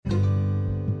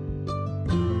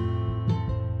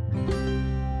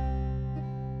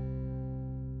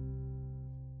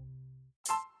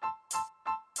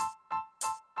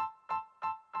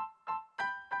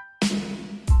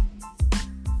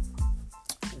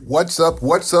What's up?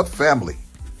 What's up, family?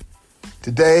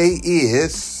 Today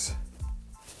is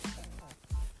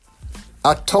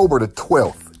October the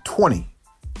 12th,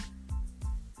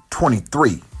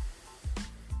 2023.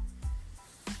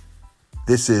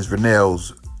 This is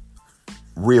Renell's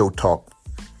Real Talk,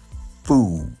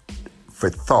 Food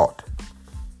for Thought.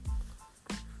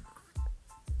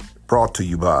 Brought to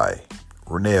you by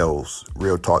Renell's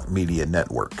Real Talk Media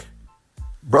Network.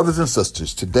 Brothers and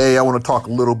sisters, today I want to talk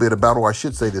a little bit about, or I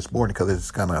should say this morning because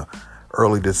it's kind of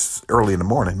early in the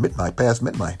morning, past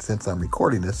midnight since I'm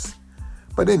recording this.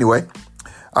 But anyway,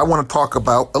 I want to talk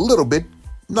about a little bit,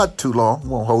 not too long,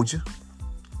 won't hold you,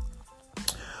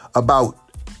 about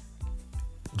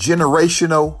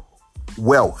generational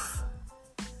wealth.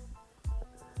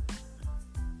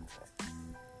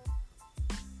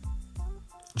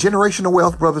 Generational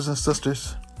wealth, brothers and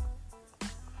sisters,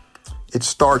 it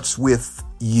starts with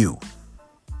you.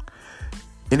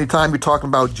 Anytime you're talking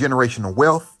about generational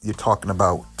wealth, you're talking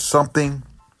about something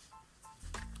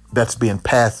that's being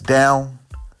passed down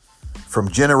from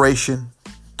generation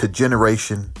to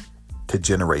generation to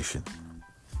generation.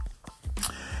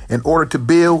 In order to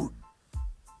build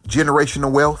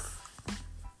generational wealth,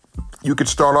 you could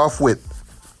start off with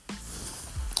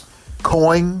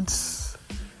coins,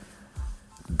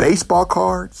 baseball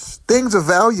cards, things of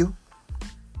value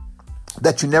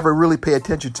that you never really pay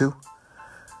attention to,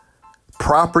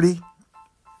 property,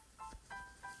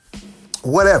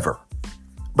 whatever.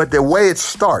 But the way it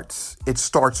starts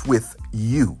with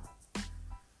you.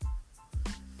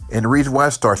 And the reason why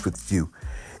it starts with you,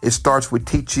 it starts with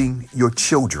teaching your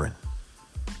children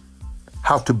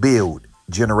how to build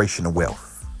generational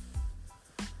wealth.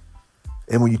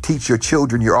 And when you teach your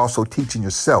children, you're also teaching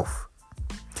yourself.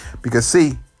 Because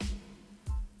see,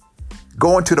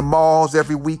 going to the malls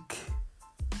every week,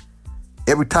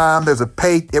 every time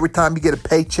you get a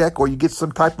paycheck or you get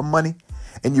some type of money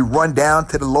and you run down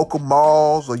to the local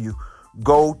malls or you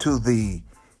go to the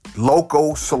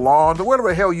local salons or wherever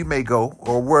the hell you may go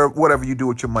or whatever you do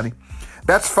with your money,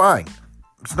 that's fine.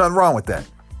 There's nothing wrong with that.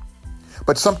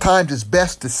 But sometimes it's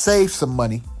best to save some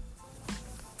money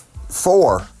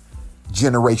for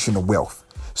generational wealth,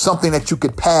 something that you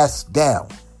could pass down.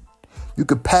 You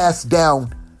could pass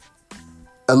down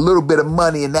a little bit of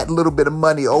money, and that little bit of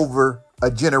money over a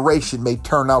generation may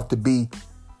turn out to be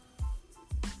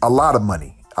a lot of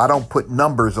money. I don't put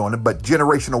numbers on it, but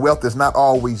generational wealth does not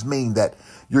always mean that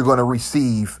you're going to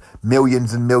receive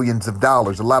millions and millions of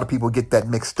dollars. A lot of people get that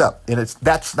mixed up, and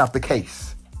that's not the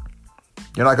case.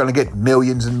 You're not going to get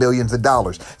millions and millions of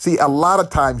dollars. See, a lot of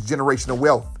times generational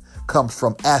wealth comes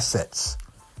from assets.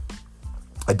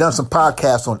 I've done some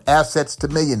podcasts on assets to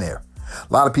millionaire.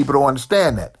 A lot of people don't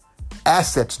understand that.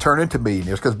 Assets turn into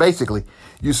millionaires because basically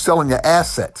you're selling your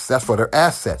assets. That's what they're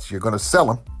assets. You're going to sell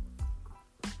them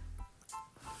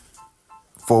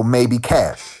for maybe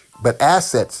cash. But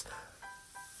assets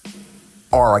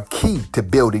are a key to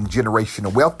building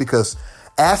generational wealth because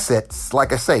assets,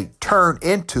 like I say, turn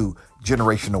into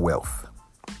generational wealth.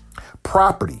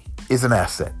 Property is an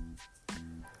asset.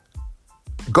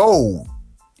 Gold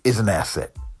is an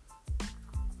asset.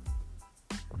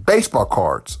 Baseball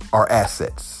cards are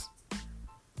assets.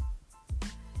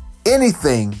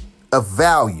 Anything of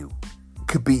value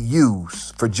could be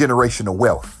used for generational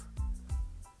wealth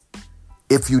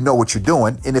if you know what you're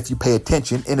doing and if you pay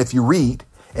attention and if you read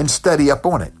and study up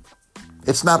on it.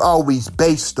 It's not always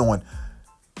based on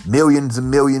millions and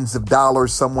millions of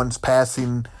dollars someone's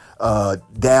passing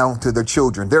down to their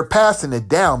children. They're passing it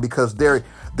down because there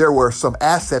were some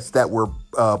assets that were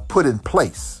put in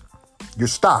place. Your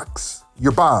stocks,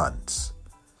 your bonds,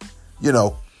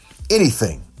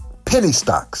 anything. Penny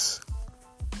stocks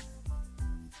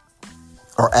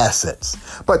are assets.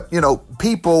 But,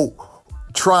 people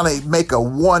trying to make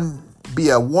be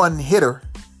a one hitter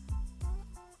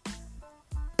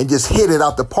and just hit it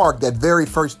out the park that very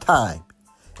first time.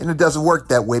 And it doesn't work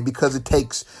that way because it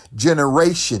takes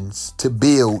generations to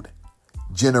build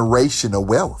generational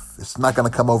wealth. It's not going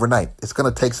to come overnight. It's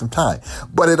going to take some time,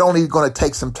 but it only going to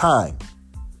take some time.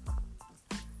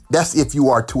 That's if you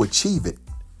are to achieve it.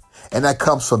 And that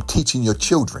comes from teaching your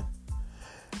children.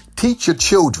 Teach your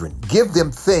children. Give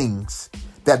them things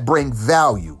that bring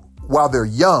value while they're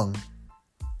young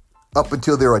up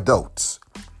until they're adults.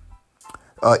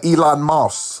 Elon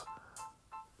Musk,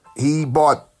 he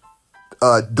bought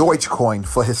Dogecoin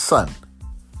for his son.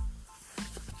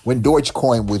 When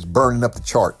Dogecoin was burning up the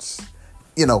charts,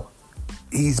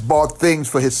 he's bought things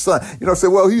for his son. Say,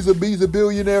 well, he's a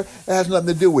billionaire. It has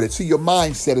nothing to do with it. See, your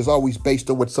mindset is always based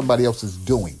on what somebody else is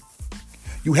doing.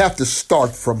 You have to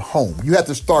start from home. You have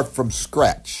to start from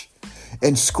scratch.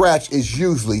 And scratch is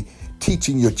usually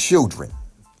teaching your children.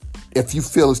 If you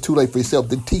feel it's too late for yourself,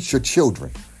 then teach your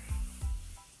children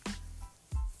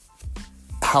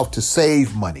how to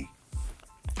save money,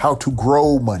 how to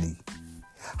grow money,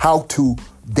 how to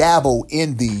dabble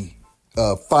in the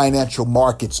financial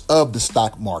markets of the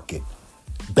stock market,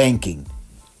 banking,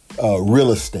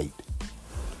 real estate.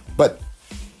 But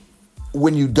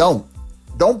when you don't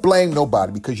blame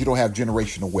nobody because you don't have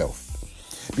generational wealth.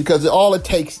 Because all it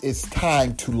takes is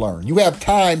time to learn. You have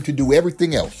time to do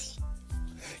everything else.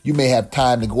 You may have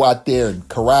time to go out there and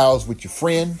carouse with your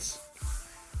friends,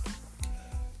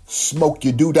 smoke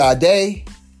your doodah day.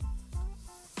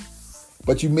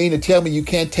 But you mean to tell me you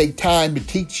can't take time to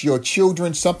teach your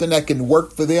children something that can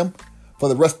work for them for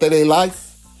the rest of their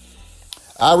life?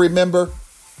 I remember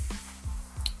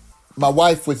my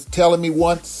wife was telling me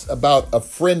once about a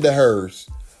friend of hers,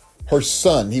 her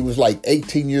son. He was like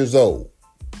 18 years old.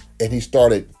 And he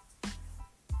started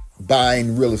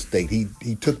buying real estate. He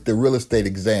took the real estate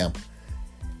exam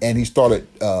and he started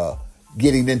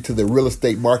getting into the real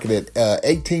estate market at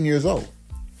 18 years old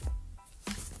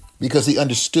because he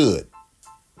understood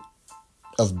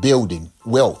of building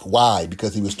wealth. Why?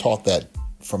 Because he was taught that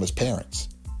from his parents.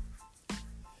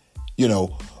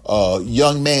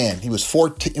 Young man, he was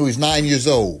 14, he was 9 years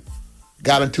old,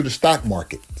 got into the stock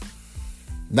market.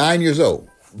 9 years old,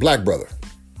 black brother.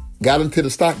 Got into the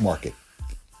stock market,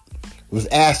 was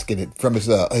asking it from his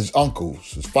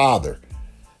uncles, his father,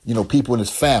 people in his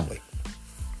family.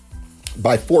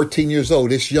 By 14 years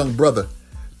old, this young brother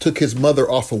took his mother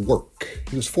off of work.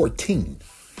 He was 14.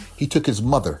 He took his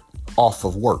mother off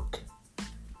of work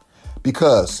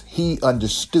because he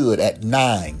understood at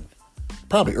 9,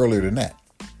 probably earlier than that,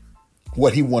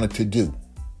 what he wanted to do.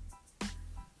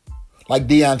 Like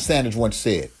Deion Sanders once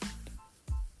said,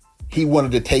 he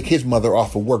wanted to take his mother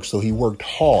off of work, so he worked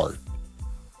hard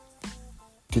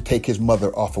to take his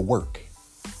mother off of work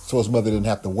so his mother didn't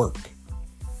have to work.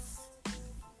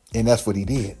 And that's what he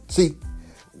did. See,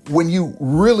 when you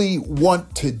really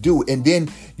want to do it, and then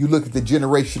you look at the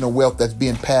generational wealth that's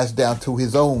being passed down to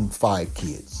his own 5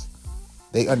 kids,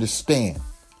 they understand.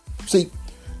 See,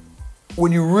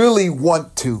 when you really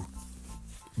want to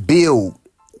build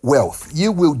wealth,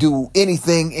 you will do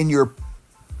anything in your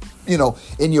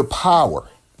power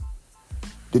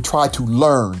to try to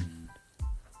learn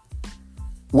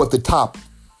what the top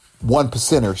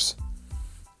 1%ers.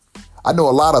 I know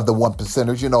a lot of the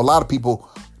 1%ers, a lot of people,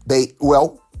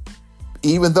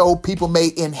 even though people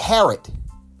may inherit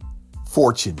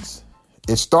fortunes,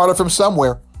 it started from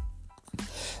somewhere.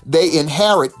 They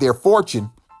inherit their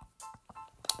fortune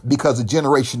because of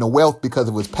generational wealth, because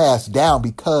it was passed down,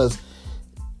 because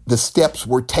the steps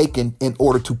were taken in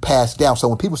order to pass down. So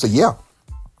when people say, yeah,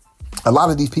 a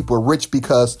lot of these people are rich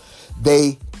because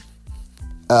they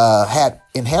had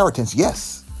inheritance.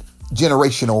 Yes,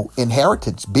 generational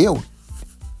inheritance build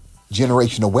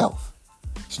generational wealth.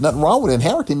 There's nothing wrong with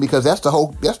inheriting because that's the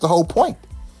whole point.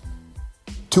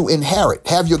 To inherit,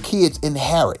 have your kids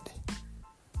inherit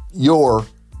your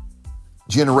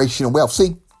generational wealth.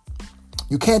 See,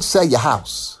 you can't sell your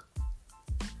house.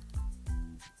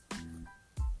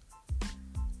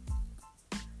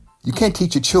 You can't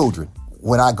teach your children,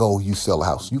 when I go, you sell a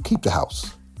house. You keep the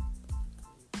house.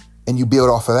 And you build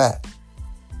off of that.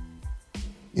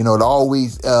 It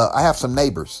always, I have some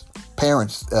neighbors,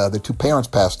 parents, the 2 parents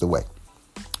passed away.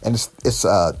 And it's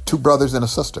 2 brothers and a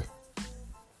sister.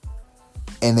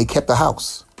 And they kept the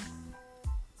house.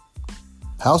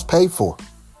 House paid for.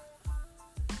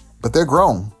 But they're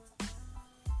grown.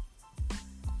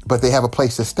 But they have a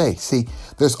place to stay. See,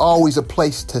 there's always a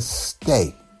place to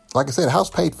stay. Like I said, a house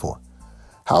paid for.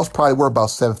 House probably worth about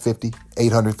 $750,000,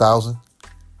 $800,000.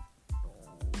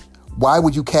 Why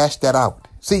would you cash that out?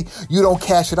 See, you don't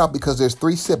cash it out because there's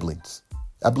 3 siblings.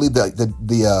 I believe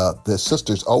the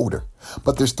sister's older,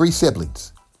 but there's 3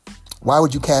 siblings. Why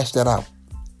would you cash that out?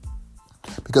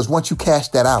 Because once you cash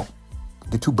that out,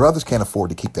 the 2 brothers can't afford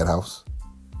to keep that house.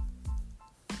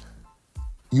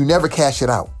 You never cash it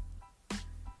out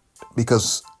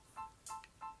because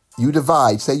you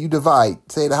divide. Say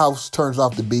the house turns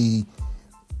out to be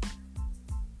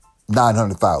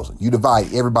 $900,000. You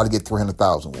divide, everybody get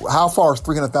 $300,000. How far is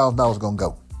 $300,000 going to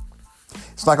go?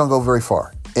 It's not going to go very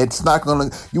far.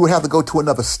 You would have to go to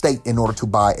another state in order to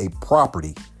buy a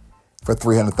property for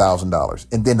 $300,000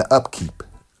 and then the upkeep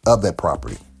of that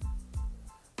property.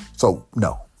 So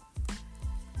no,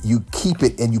 you keep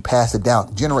it and you pass it down.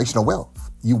 Generational wealth.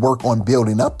 You work on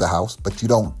building up the house, but you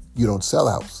don't sell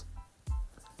a house.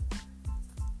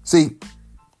 See,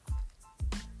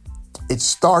 it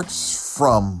starts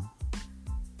from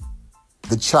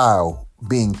the child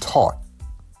being taught.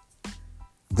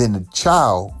 Then the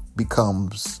child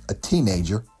becomes a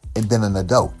teenager and then an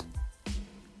adult.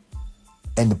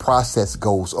 And the process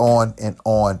goes on and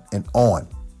on and on.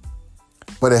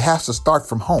 But it has to start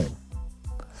from home.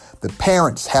 The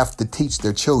parents have to teach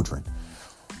their children.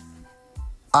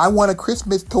 I want a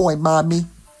Christmas toy, mommy.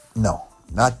 No,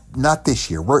 not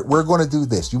this year. We're going to do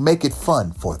this. You make it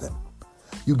fun for them.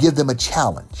 You give them a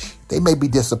challenge. They may be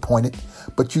disappointed,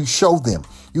 but you show them.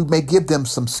 You may give them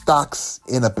some stocks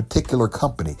in a particular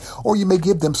company, or you may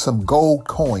give them some gold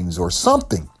coins or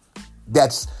something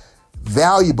that's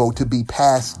valuable to be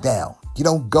passed down. You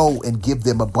don't go and give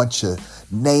them a bunch of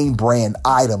name brand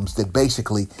items that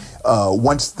basically,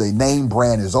 once the name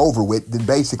brand is over with, then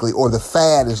basically, or the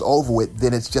fad is over with,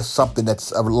 then it's just something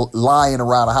that's lying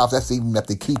around the house. That's even if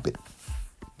they keep it.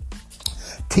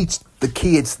 Teach the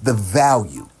kids the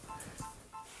value.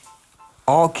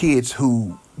 All kids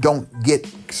who don't get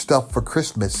stuff for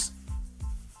Christmas,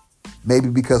 maybe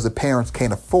because the parents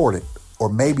can't afford it, or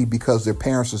maybe because their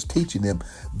parents is teaching them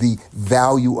the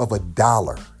value of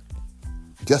 $1.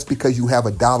 Just because you have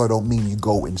 $1 don't mean you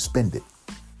go and spend it.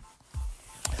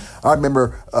 I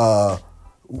remember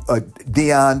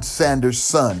Deion Sanders'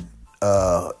 son,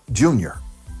 Jr.,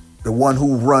 the one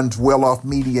who runs Well Off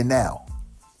Media now.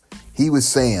 He was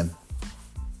saying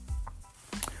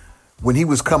when he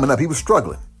was coming up, he was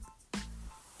struggling.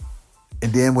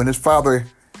 And then when his father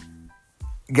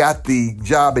got the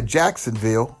job at Jackson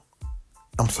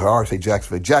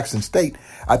State,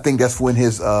 I think that's when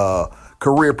his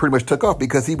career pretty much took off,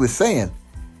 because he was saying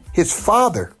his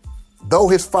father, though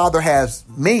his father has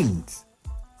means,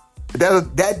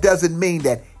 that doesn't mean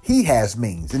that he has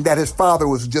means and that his father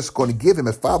was just going to give him.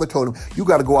 His father told him, you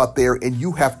got to go out there and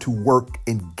you have to work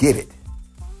and get it.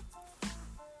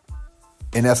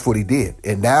 And that's what he did.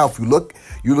 And now if you look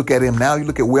at him now, you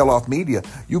look at Well Off Media,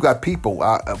 you got people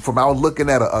I was looking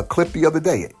at a clip the other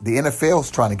day. The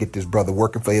NFL's trying to get this brother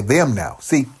working for them now.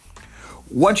 See,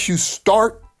 once you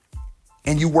start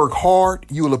and you work hard,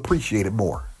 you will appreciate it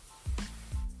more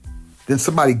than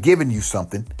somebody giving you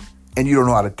something and you don't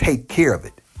know how to take care of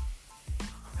it.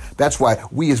 That's why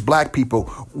we as black people,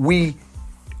 in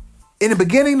the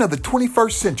beginning of the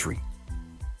 21st century,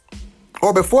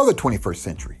 or before the 21st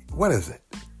century, what is it?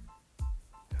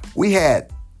 We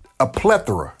had a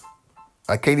plethora.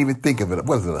 I can't even think of it.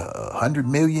 What is it? 100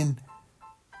 million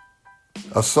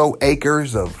or so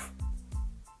acres of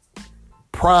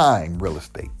prime real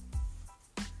estate.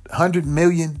 100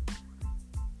 million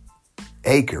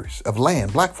acres of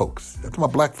land. Black folks. I'm talking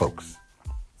about black folks.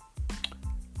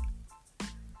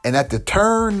 And at the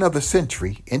turn of the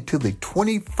century into the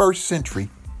 21st century,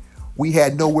 we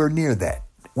had nowhere near that.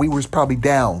 We was probably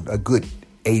down a good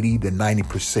 80 to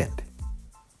 90%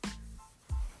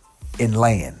 in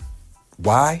land.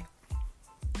 Why?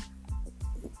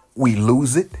 We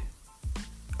lose it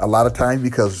a lot of times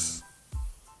because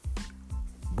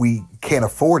we can't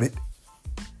afford it.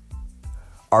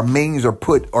 Our means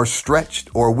are stretched,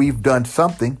 or we've done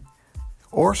something,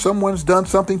 or someone's done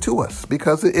something to us,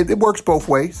 because it works both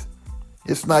ways.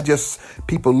 It's not just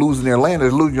people losing their land.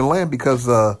 They're losing their land because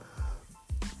it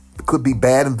could be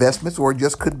bad investments, or it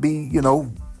just could be,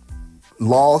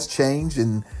 laws change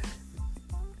and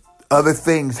other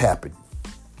things happen.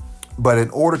 But in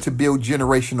order to build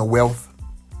generational wealth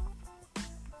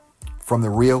from the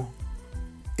real,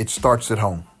 it starts at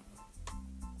home.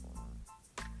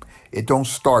 It don't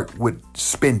start with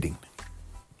spending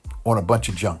on a bunch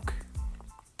of junk.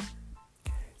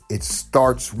 It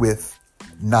starts with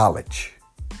knowledge.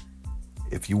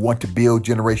 If you want to build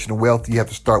generational wealth, you have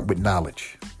to start with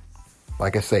knowledge.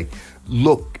 Like I say,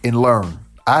 look and learn.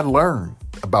 I learned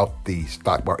about the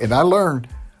stock market, and I learned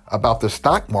about the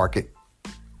stock market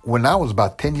when I was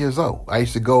about 10 years old. I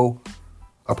used to go,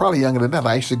 or probably younger than that,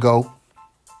 when I used to go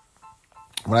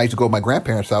to my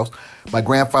grandparents' house, my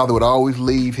grandfather would always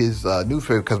leave his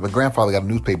newspaper, because my grandfather got a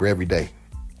newspaper every day.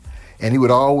 And he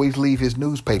would always leave his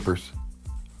newspapers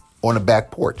on the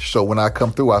back porch. So when I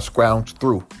come through, I scrounge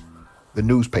through the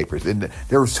newspapers. And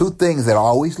there was two things that I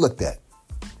always looked at.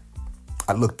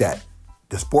 I looked at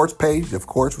the sports page, of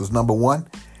course, was number one,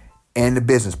 and the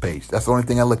business page. That's the only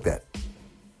thing I looked at.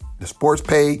 The sports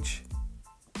page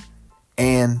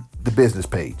and the business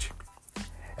page.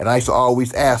 And I used to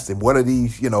always ask them, what are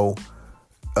these,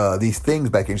 these things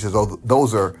back here? He says, oh,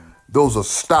 those are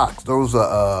stocks. Those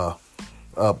are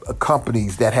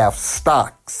companies that have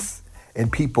stocks,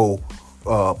 and people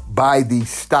buy these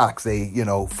stocks,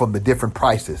 from the different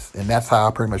prices. And that's how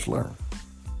I pretty much learned.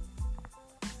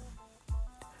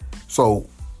 So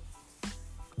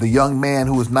the young man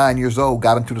who was 9 years old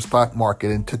got into the stock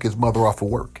market and took his mother off of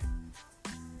work.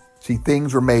 See,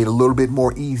 things were made a little bit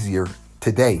more easier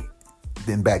today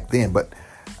than back then. But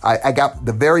I got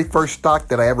the very first stock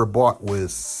that I ever bought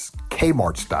was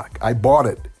Kmart stock. I bought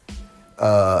it.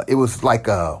 It was like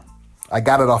I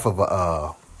got it off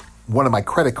of one of my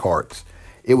credit cards.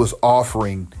 It was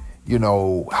offering,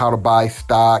 how to buy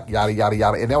stock, yada, yada,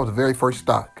 yada. And that was the very first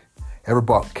stock I ever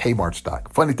bought, Kmart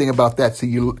stock. Funny thing about that, see,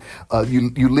 you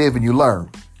live and you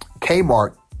learn.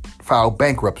 Kmart filed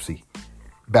bankruptcy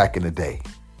back in the day.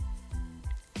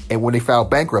 And when they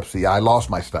filed bankruptcy, I lost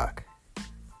my stock.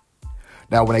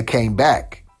 Now, when they came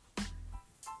back,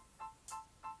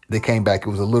 it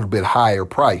was a little bit higher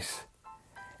price.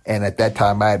 And at that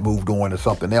time, I had moved on to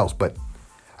something else. But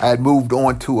I had moved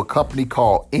on to a company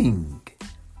called Ing.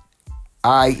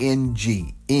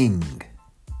 I-N-G, Ing.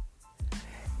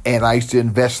 And I used to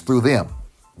invest through them.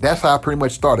 That's how I pretty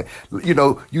much started.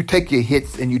 You take your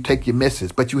hits and you take your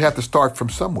misses, but you have to start from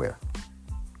somewhere.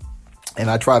 And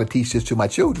I try to teach this to my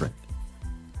children.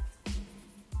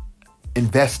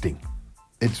 Investing.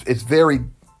 It's very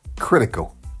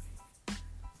critical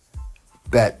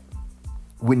that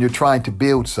when you're trying to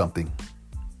build something,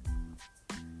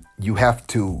 you have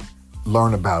to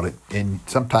learn about it. And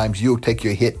sometimes you'll take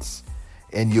your hits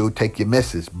and you'll take your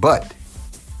misses, but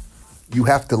you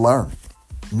have to learn.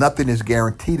 Nothing is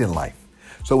guaranteed in life.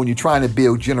 So when you're trying to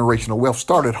build generational wealth,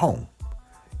 start at home.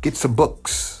 Get some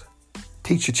books.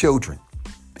 Teach your children.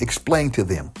 Explain to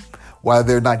them why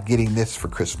they're not getting this for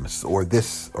Christmas or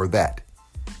this or that.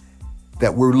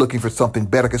 That we're looking for something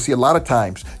better. Because see, a lot of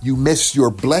times you miss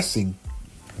your blessing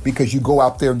because you go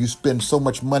out there and you spend so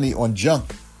much money on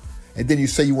junk. And then you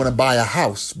say you want to buy a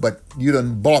house, but you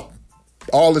done bought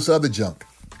all this other junk.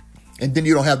 And then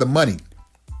you don't have the money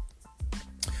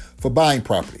for buying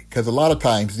property. Because a lot of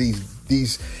times these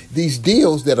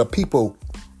deals that are people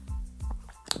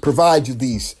provide you,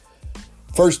 these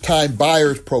first-time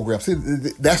buyers programs. See,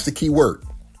 that's the key word.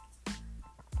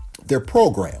 They're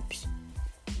programs.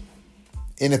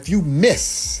 And if you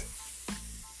miss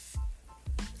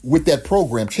with that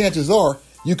program, chances are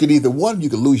you could either, one, you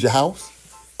could lose your house,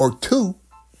 or two,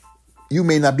 you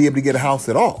may not be able to get a house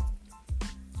at all.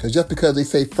 Because just because they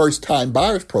say first-time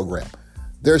buyers program,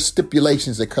 there's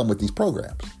stipulations that come with these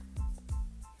programs.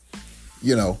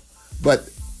 But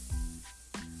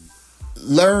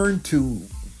learn to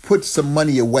put some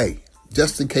money away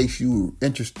just in case you're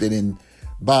interested in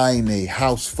buying a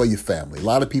house for your family. A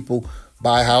lot of people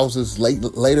buy houses late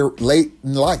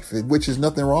in life, which is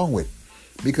nothing wrong with,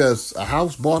 because a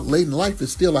house bought late in life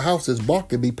is still a house that's bought,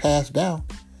 can be passed down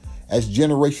as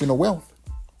generational wealth.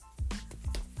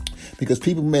 Because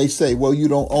people may say, well, you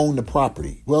don't own the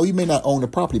property. Well, you may not own the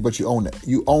property, but you own it.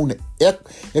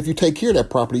 If you take care of that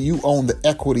property, you own the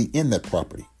equity in that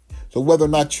property. So whether or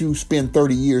not you spend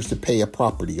 30 years to pay a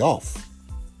property off,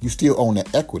 you still own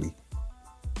that equity.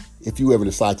 If you ever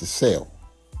decide to sell,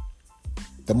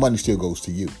 the money still goes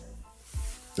to you.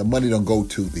 The money don't go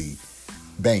to the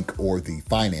bank or the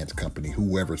finance company,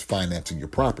 whoever's financing your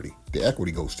property. The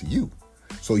equity goes to you.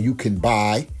 So you can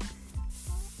buy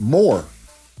more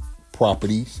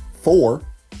properties for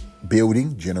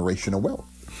building generational wealth.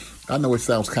 I know it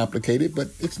sounds complicated, but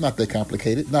it's not that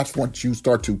complicated. Not once you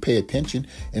start to pay attention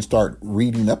and start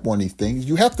reading up on these things.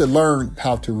 You have to learn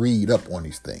how to read up on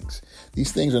these things.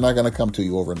 These things are not going to come to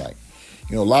you overnight.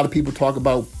 A lot of people talk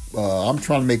about, I'm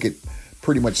trying to make it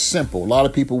pretty much simple. A lot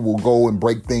of people will go and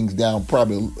break things down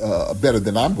probably better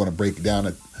than I'm going to break it down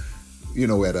at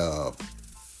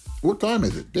what time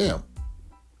is it? Damn.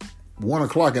 1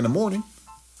 o'clock in the morning.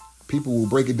 People will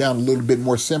break it down a little bit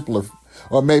more simpler,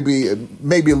 or maybe a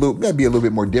little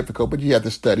bit more difficult, but you have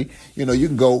to study. You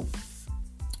can go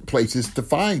places to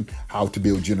find how to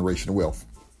build generational wealth.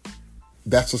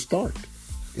 That's a start,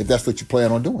 if that's what you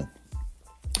plan on doing.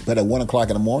 But at 1 o'clock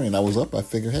in the morning, I was up. I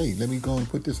figured, hey, let me go and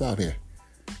put this out here.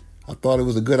 I thought it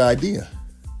was a good idea.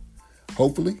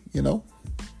 Hopefully, it'll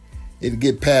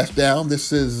get passed down.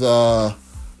 This is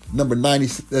number 90.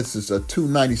 This is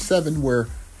 297. We're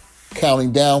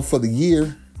counting down for the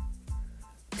year.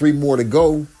 3 more to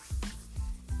go.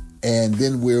 And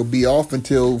then we'll be off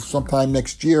until sometime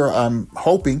next year. I'm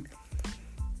hoping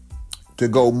to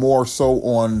go more so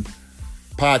on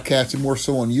podcasting, more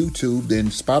so on YouTube than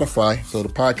Spotify. So the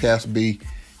podcast will be,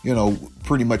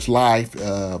 pretty much live,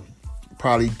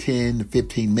 probably 10 to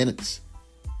 15 minutes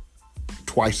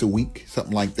twice a week,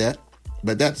 something like that.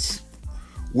 But that's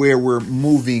where we're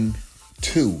moving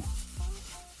to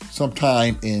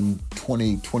sometime in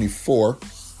 2024.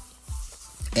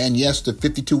 And yes, the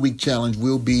 52-week challenge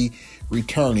will be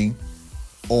returning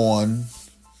on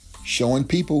showing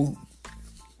people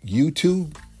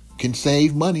YouTube can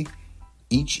save money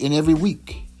each and every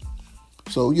week.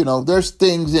 So, there's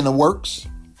things in the works.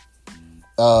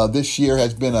 This year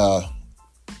has been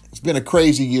a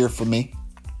crazy year for me,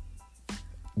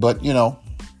 but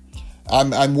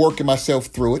I'm working myself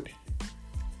through it,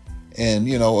 and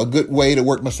a good way to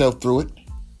work myself through it.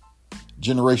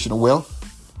 Generational wealth,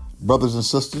 brothers and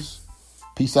sisters.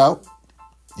 Peace out.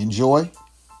 Enjoy.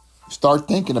 Start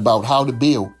thinking about how to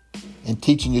build and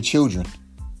teaching your children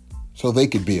so they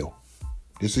could build.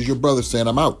 This is your brother saying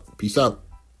I'm out. Peace out.